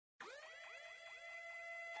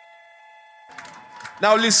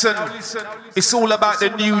Now listen, it's all about the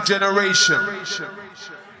new generation.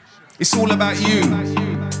 It's all about you.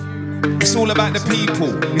 It's all about the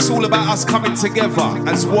people. It's all about us coming together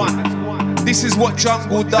as one. This is what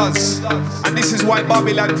jungle does. And this is why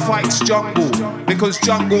Babylon fights jungle. Because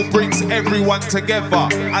jungle brings everyone together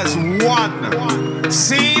as one.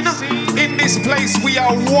 Seen? In this place we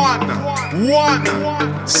are one. One.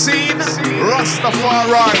 Seen?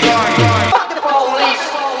 Rastafari. Fuck the police.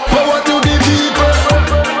 Power to the people.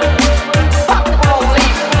 Fuck the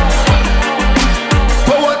police.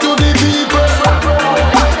 Power to the people.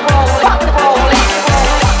 Fuck the police.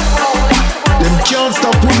 Them can't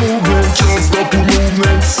stop the movement, can't stop the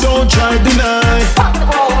movement. Don't try deny. Fuck the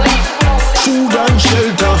police. Food and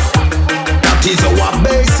shelter, that is our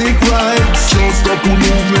basic rights. Can't stop the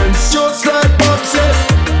movement, just like Bob said.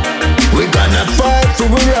 We gonna fight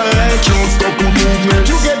for our rights. Can't stop the movement.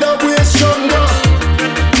 Together we're stronger.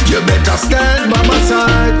 You better stand by my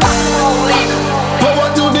side. Power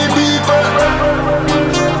to the people.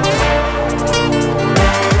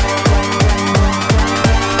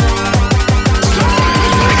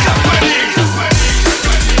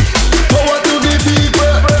 Power to the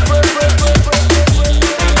people.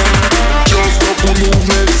 Just stop the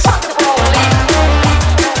movements.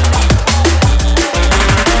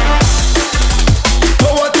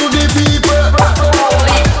 Power to the people.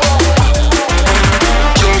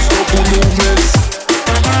 Just stop the movements.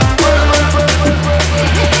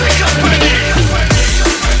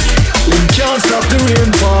 Them can't stop the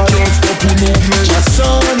rainfall. Don't stop the movement. The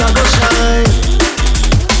sun a go shine.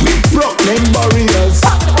 We broke them barriers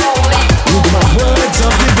with my words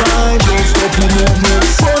of divine. Don't stop the movement.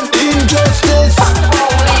 From injustice,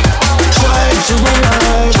 trying to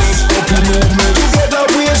realize. Don't stop the movement. Together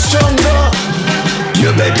we're stronger. You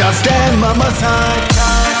better stand by my side.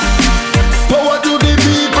 Power to the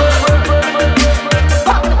people.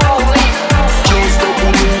 Don't stop the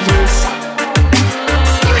movements.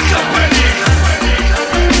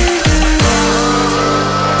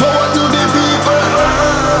 Power to the people.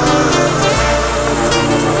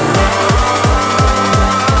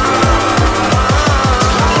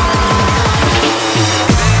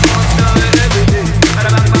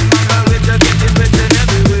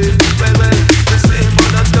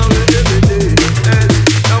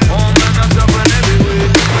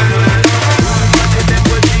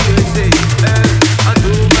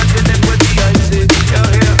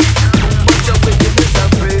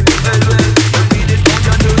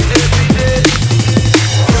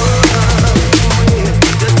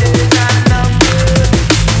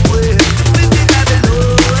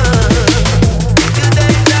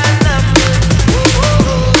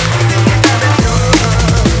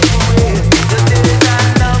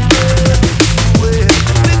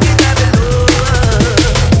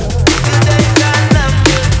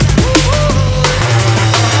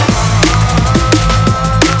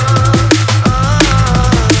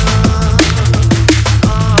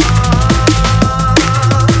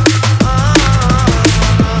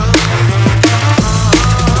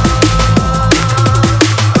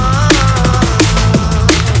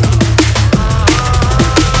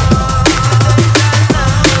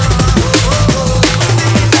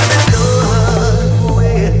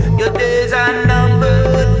 Your days are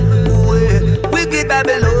numbered. Wicked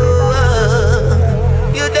Babylone.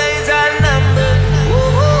 Your days are numbered.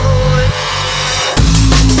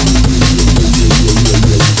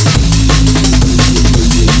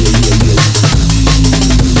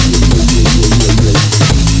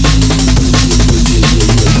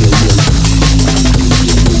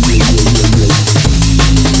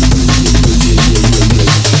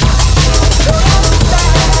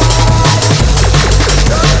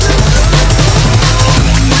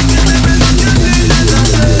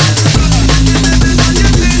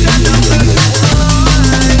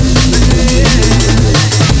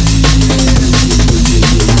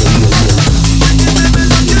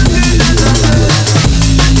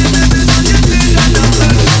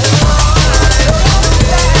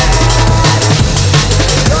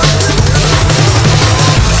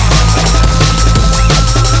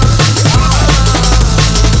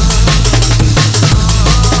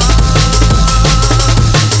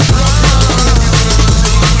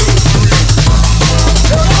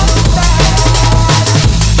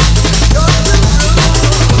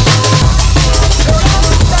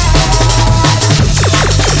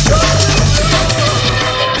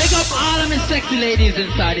 Ladies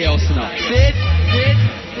inside the house now. See?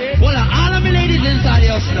 Well, all of my ladies inside the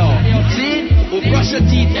house now. See? We brush your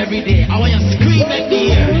teeth every day. I want you to scream at the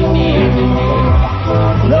ear.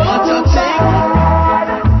 What you think?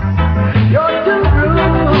 You're too rude.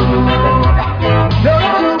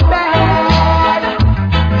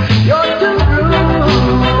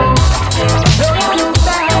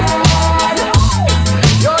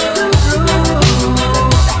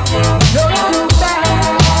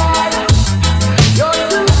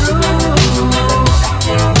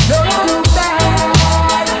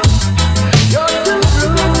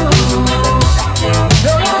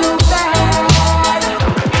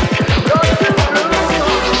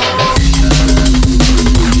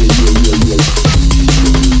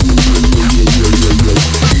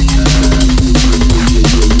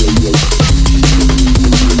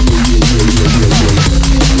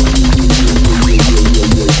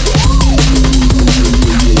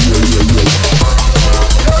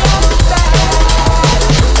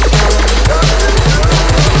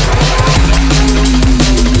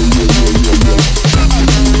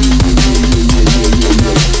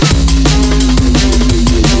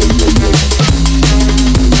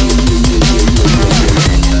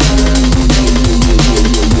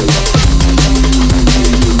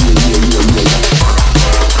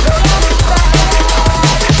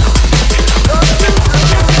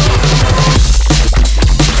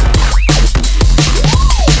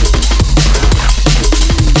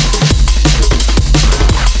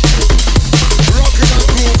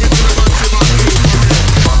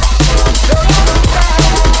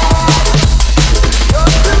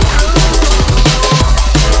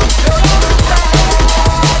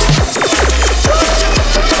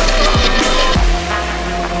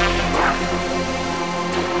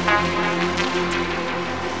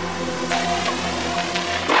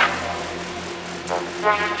 And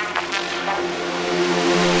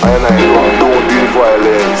I don't deal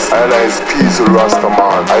violence. And I is peaceful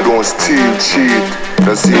Rastaman. I don't steal, cheat.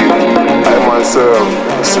 That's it. I myself,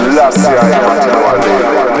 Selassie, I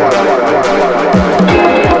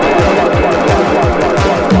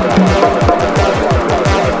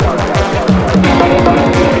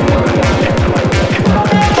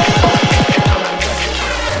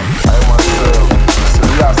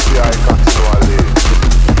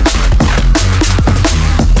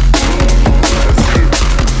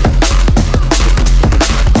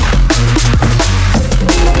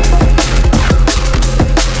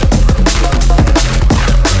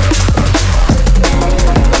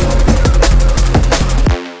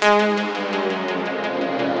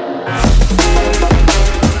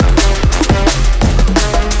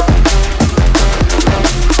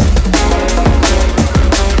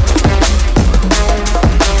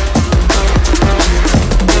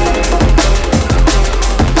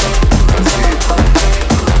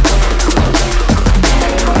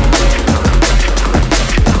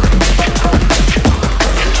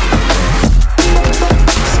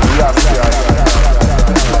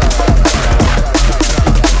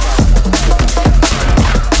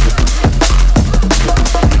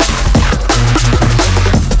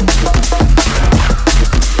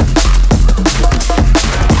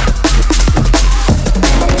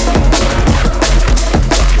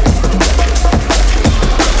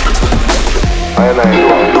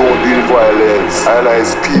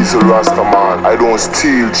Rastaman, I don't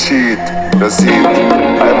steal, cheat. That's it.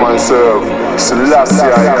 I myself, Selassie,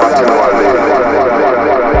 I continually.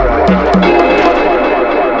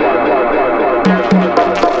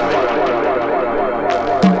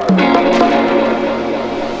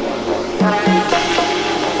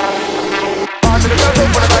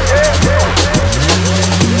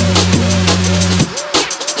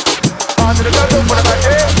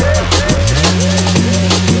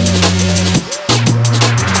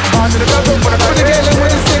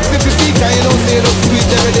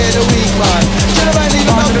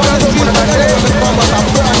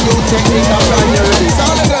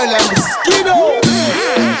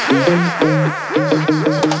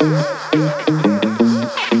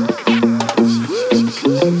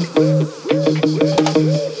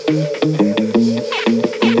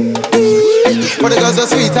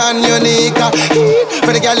 And unique,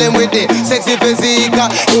 for the girl them with the sexy physique,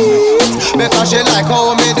 because she like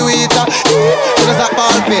how me do it. So does that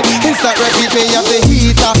ball fit? Instant repeat me up the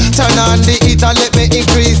heater, turn on the heater, let me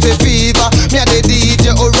increase the fever. Me and the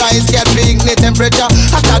DJ who rise, get big the temperature,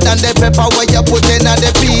 hotter than the pepper where you put in on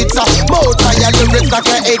the pizza. Both fire lyrics like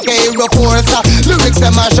an AK reforcer. Lyrics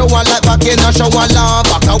them a show one like back in a show one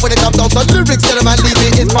lava. Cause when it comes down to lyrics, tell them I leave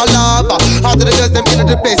it is for lava. How do the girls them in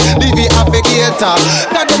the place? Leave it applicator.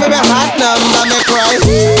 Now do me hot number, me cry.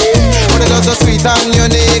 But the girls so sweet and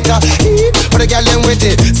unique. But the girl them with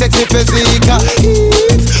it, sexy physique.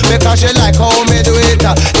 Because she like how me do it.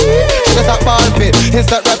 She does that ball fit,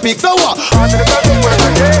 instant repeat. So what?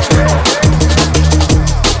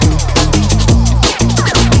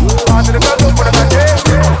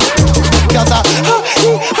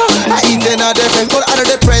 I eat in a different, but out of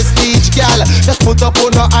the prestige, gal. Just put up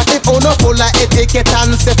on her and if on her full like etiquette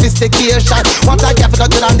and sophistication. What I get for the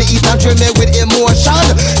on the eat and treat me with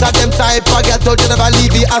emotion. That them type of girl told you never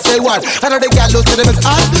leave it, I say what? I know the gal look to them is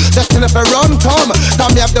hot, just in if a run come.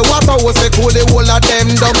 Come me up the water, was say cool, the whole of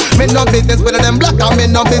them dumb. Me no business with them black, and me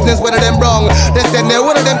no business with them brown. They said they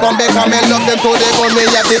one of them come back and me love them till they gun me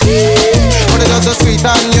at the but the girls so sweet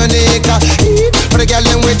and unique. For the girl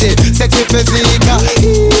them with it, sexy physique.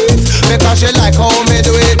 Because she like how me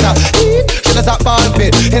do it. She does that ball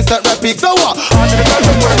fit, instant repeat. So what?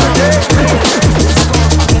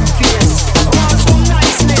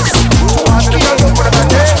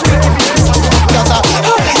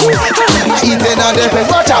 Eating on the face,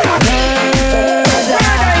 watch out. Murder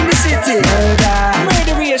in the city.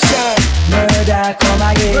 Murderation. Murder come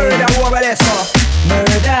again. Murder over there, so.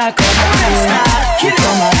 Murder come again.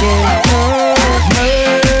 Come again.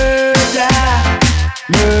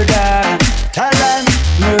 Murder. Tell them.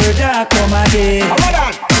 Murder come again.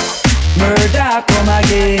 Murder come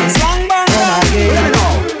again. Slang bang come again. Let me know.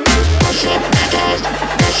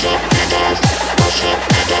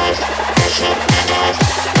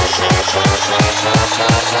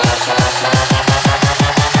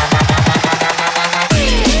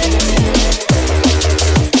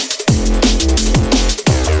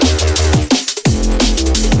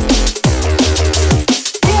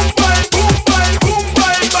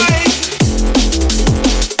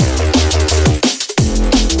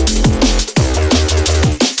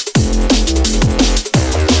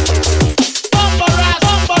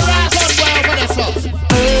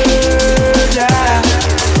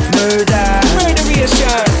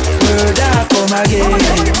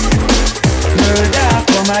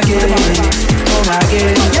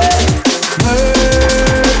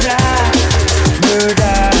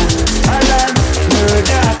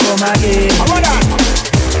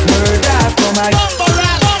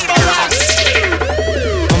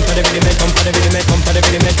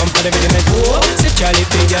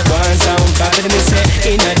 want some back. Let me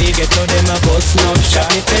say, inna the ghetto them a bust no shot.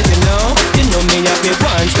 Me tell you now, you know me a be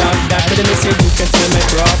one stop that. Let me say, you can smell me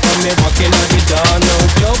drop and me walking on the door. No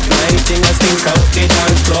club, my thing a stink out the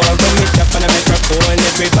dance floor. When me tap on a microphone,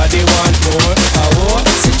 everybody want more. Oh,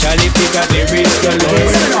 see Charlie figure the reach the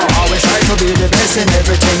Lord. Always try to be the best in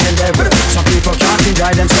everything and ever. Some people can't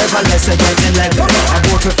enjoy themselves unless they get in level. I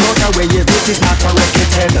work with float away, if it is not correctly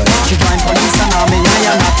tell. She join police and army,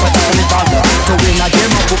 I am not particularly bothered. To win a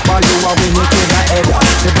game of football, you are winning with the header.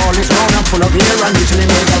 The ball is round and full of air and usually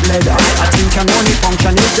made of leather. I think can only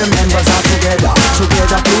function if the members are together.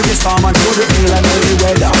 Together through the storm and through the hail and every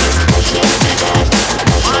weather.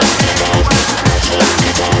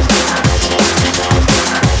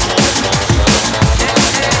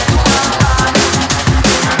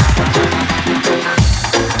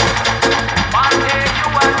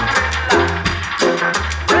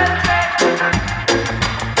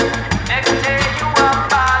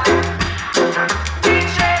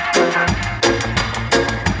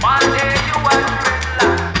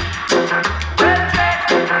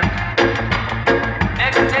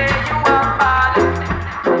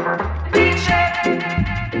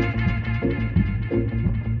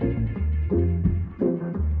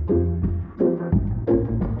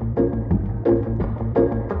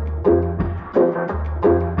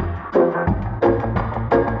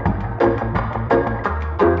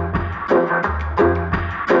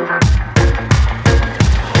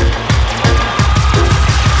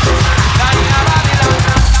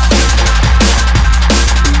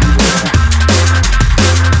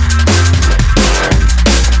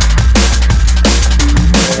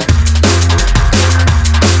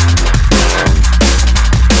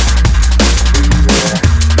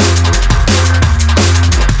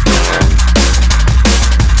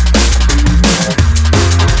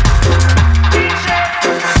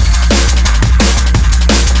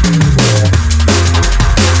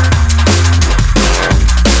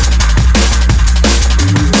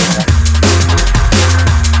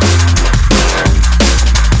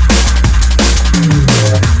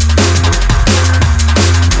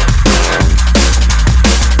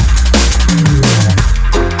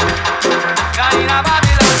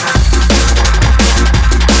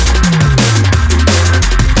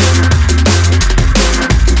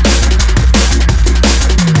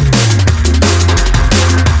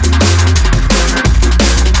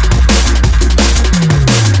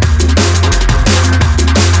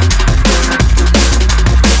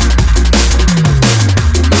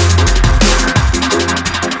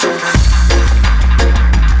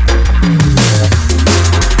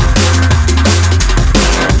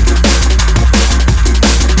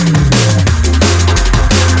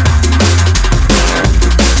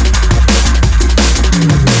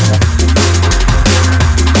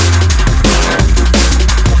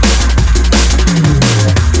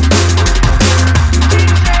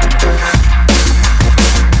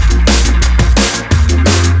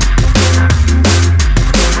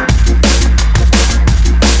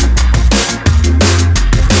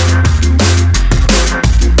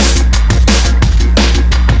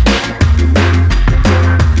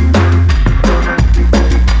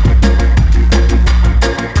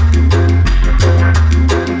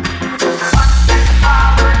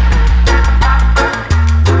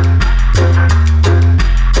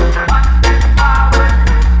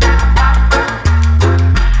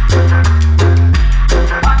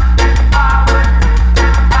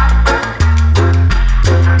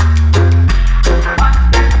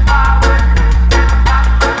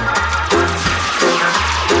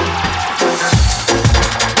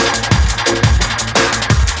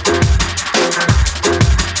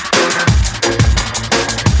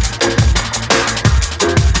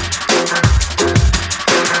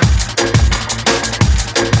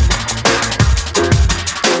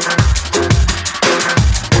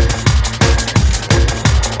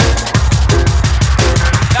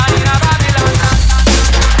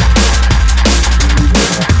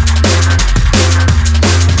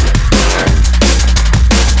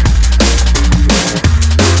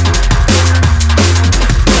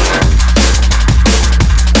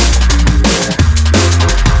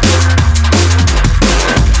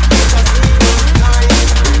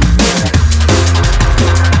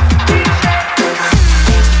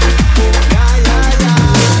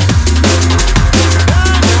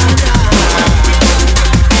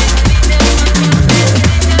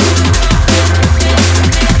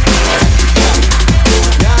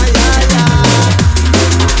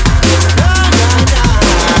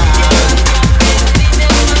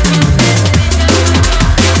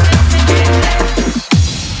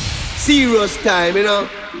 serious time, you know.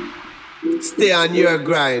 Stay on your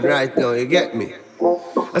grind right now, you get me?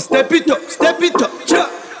 And step it up, cha.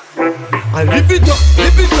 And lift it up.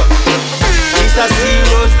 It's a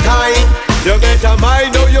serious time. You better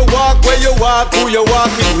mind how you walk, where you walk, who you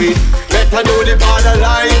walking with. Better know the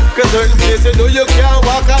borderline, cause certain places you know you can't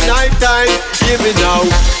walk at night time. Hear me now,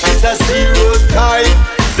 it's a serious time.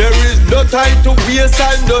 There is no time to waste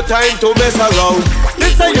and no time to mess around.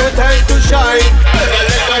 This is your time to shine.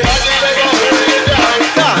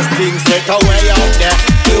 Cause things set away out there.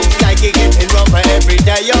 Looks like you're getting rougher every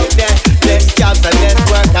day out there. Less jobs and less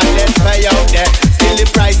work and less pay out there. Still the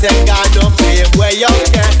price ain't gone up, same way out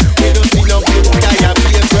there. We don't see no blue sky and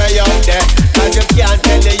blue gray out there. Cause you can't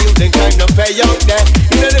tell the youth them time to pay out there.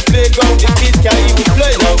 You know the playground, the kids can't even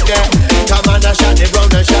play out there. Come on and shot the brown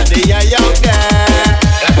and shot the eye out there.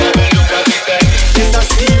 It's a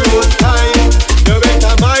serious time. You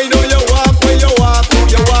better mind how you walk, where you walk, who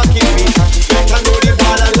you walking with. Better know the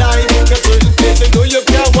borderline. Cause certain places you know you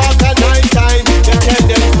can't walk at night time. You tell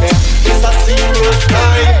them it's a serious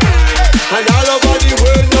time. And all over the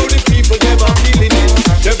world now the people them are feeling it.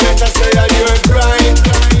 You better stay on your grind.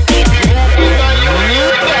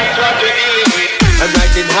 I'm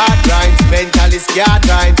writing hard rhymes, mentally scared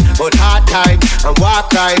rhymes, but hard times and war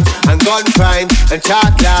crimes and gun crimes and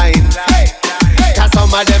chalk lines. Cause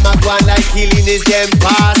some of them are going like killing is them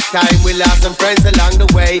pastime. We lost some friends along the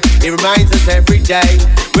way. It reminds us every day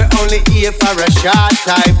we're only here for a short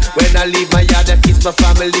time. When I leave my yard, I kiss my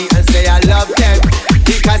family and say I love them,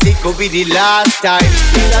 because it could be the last time.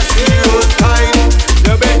 It's a serious time.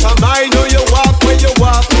 You better mind who you walk, where you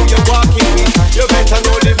walk, who you walking with. You better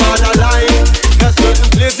know the borderline. Cause certain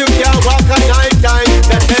places you can't walk at night time.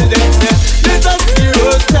 They tell them say it's a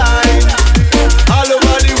serious time. All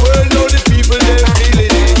over the world now the people they feeling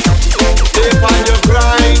it. Stay on your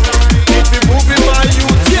grind. If you moving my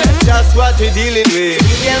youth, yeah, that's what we're dealing with.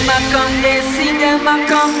 See them a come, they see them a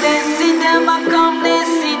come, they see them a come, they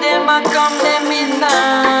see them a come, them is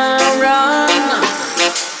not wrong.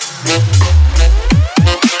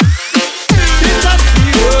 It's a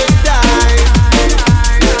serious time.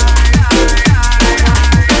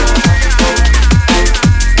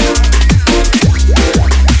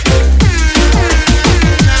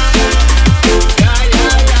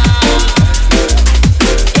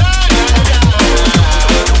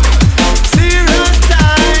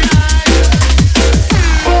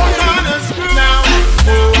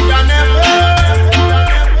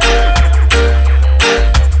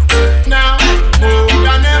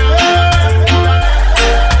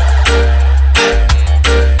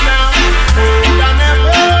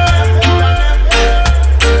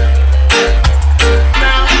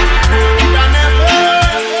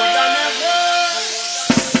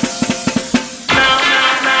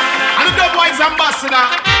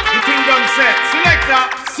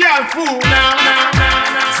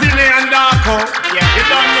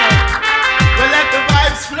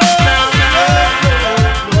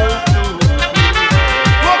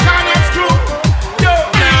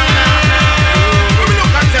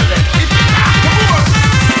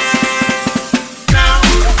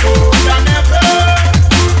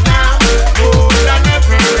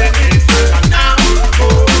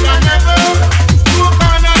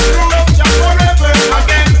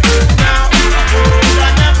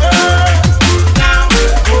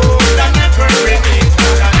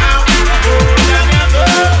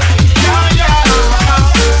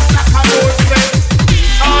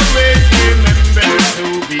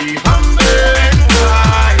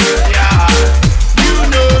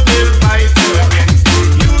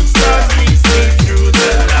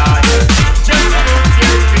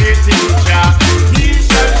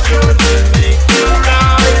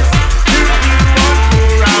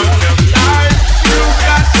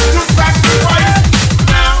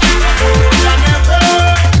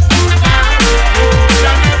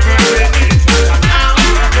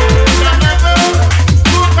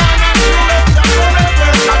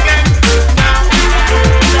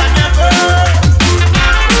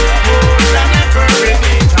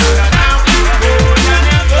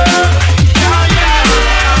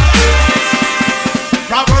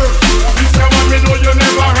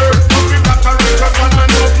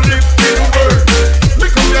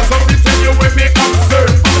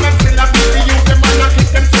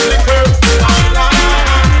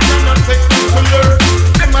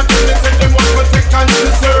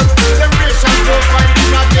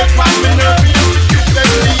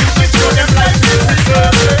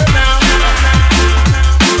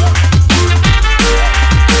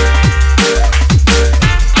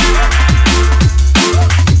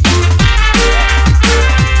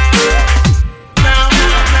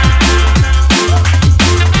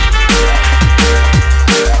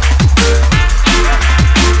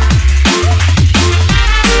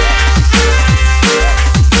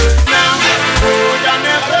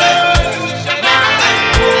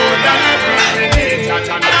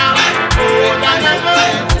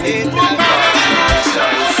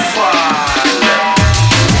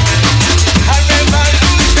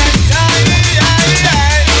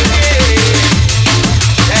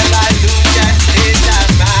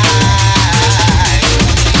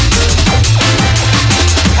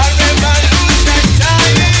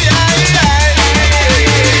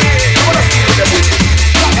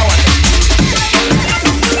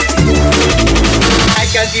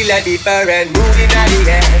 a different mood in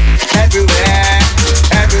the air. Everywhere,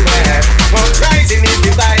 everywhere. Uprising is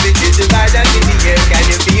divided, it's divided in the air. Can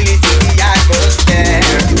you feel it in the atmosphere?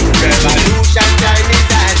 Revolution time is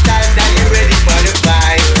that time that you're ready for the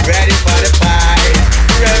fight. Ready for the fight.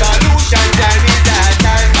 Revolution time is that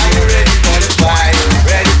time that you're ready for the fight.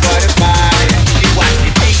 Ready for the fight. You want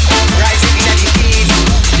the big uprising in the east.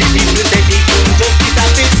 The people say the injustice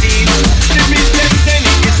of the seas. The people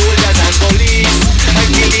sending the soldiers and police. And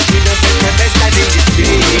killing innocent protesters in the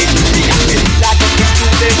street. The lot of the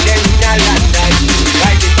students them in a London,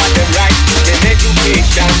 fighting for the right to them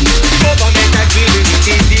education. Government are dealing with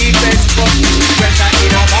the defense force. Pressure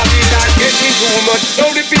in a Babylon getting too much.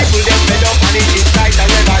 Now the people them fed up and it is like a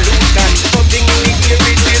revolution. Something in the air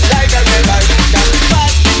it feels like a revolution.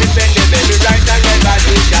 Fast to defend them every right and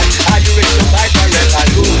revolution. Are you ready to fight for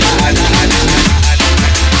revolution?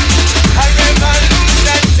 A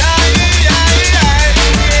revolution time, revolution is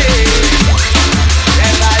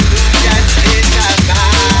a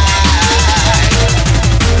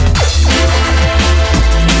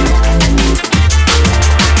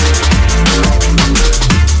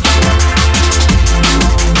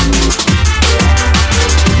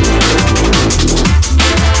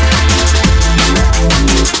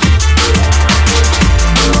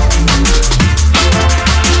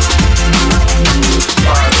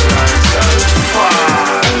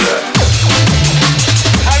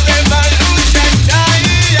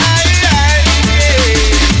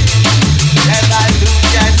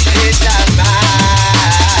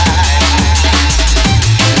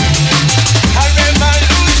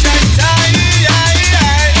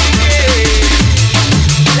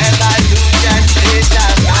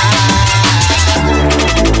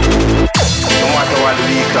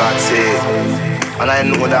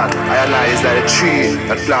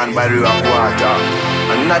planted by river of water,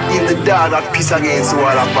 and not even the dog that peace against the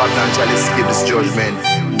wall of Babylone shall escape this judgment.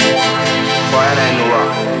 For I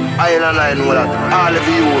know that all of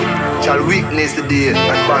you shall witness the day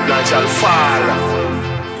that Babylone shall fall.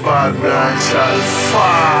 Babylone shall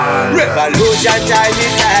fall. Revolution time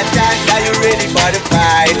is that time. Are you ready for the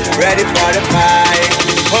fight? Ready for the fight.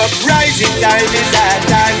 Uprising time is that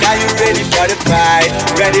time. Are you ready for the fight?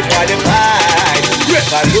 Ready for the fight.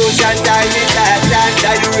 Revolution time is that time.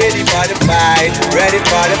 Are you ready for the fight? Ready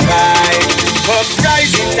for the fight.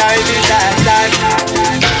 Uprising time is that time.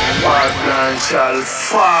 Babylone shall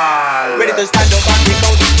fall. Ready to stand up and take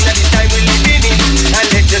out the thing at this time we live in. And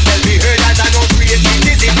let yourself be heard as an outrage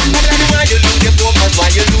citizen. Babylon, why you lose your focus, why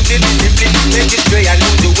you lose your discipline? Make it stray and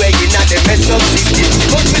lose the way in at the mess up system.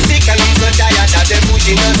 But we sick and we so tired of them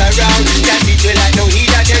pushing us around. Can't treat you like no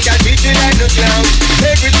heater, they can't treat you like no clown.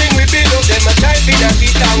 Everything we build up, them a driving at the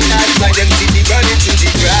town. That's why them city burning to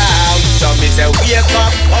the ground. So me say wake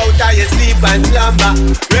up out of your sleep and slumber.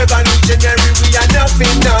 Revolutionary, we are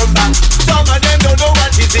nothing number. Some of them don't know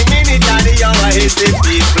what is the minute and the hour. It's the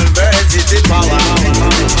people versus the power.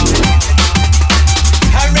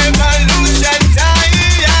 A revolution time,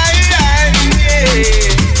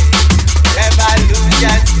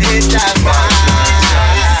 revolution is a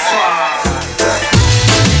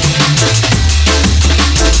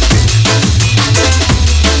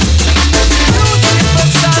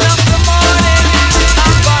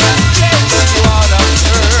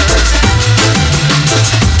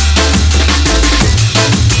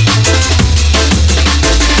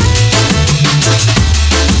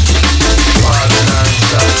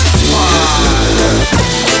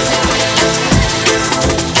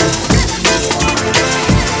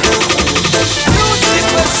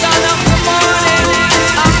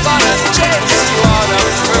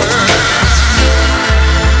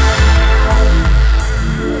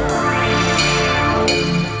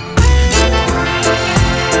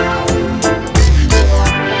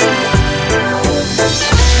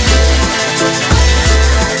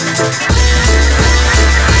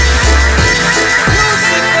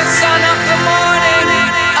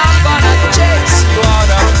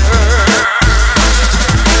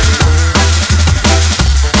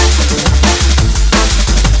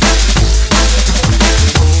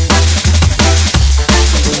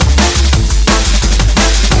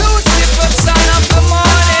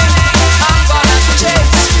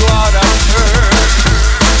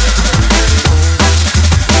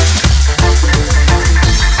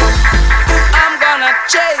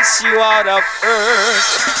out of earth.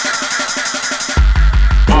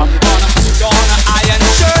 I'm gonna put on an iron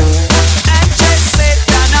shirt and chase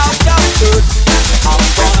Satan out of earth. I'm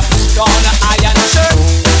gonna put on an iron shirt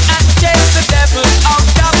and chase the devil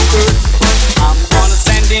out of earth. I'm gonna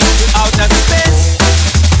send him to outer space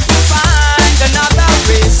to find another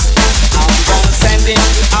race. I'm gonna send him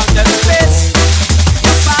to outer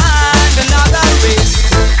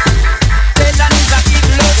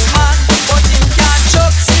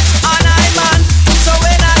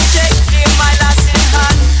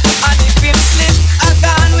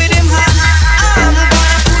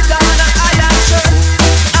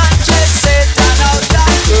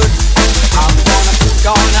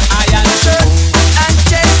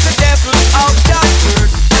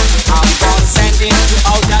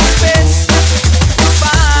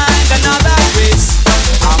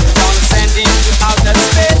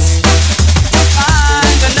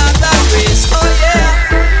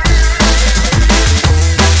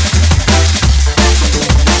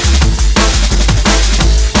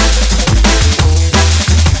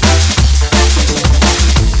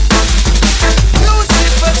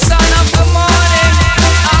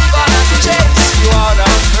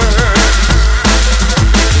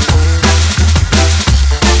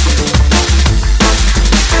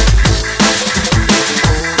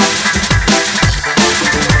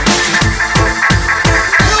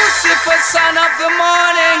dawn of the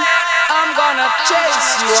morning, I'm gonna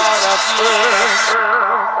chase you out of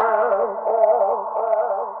earth.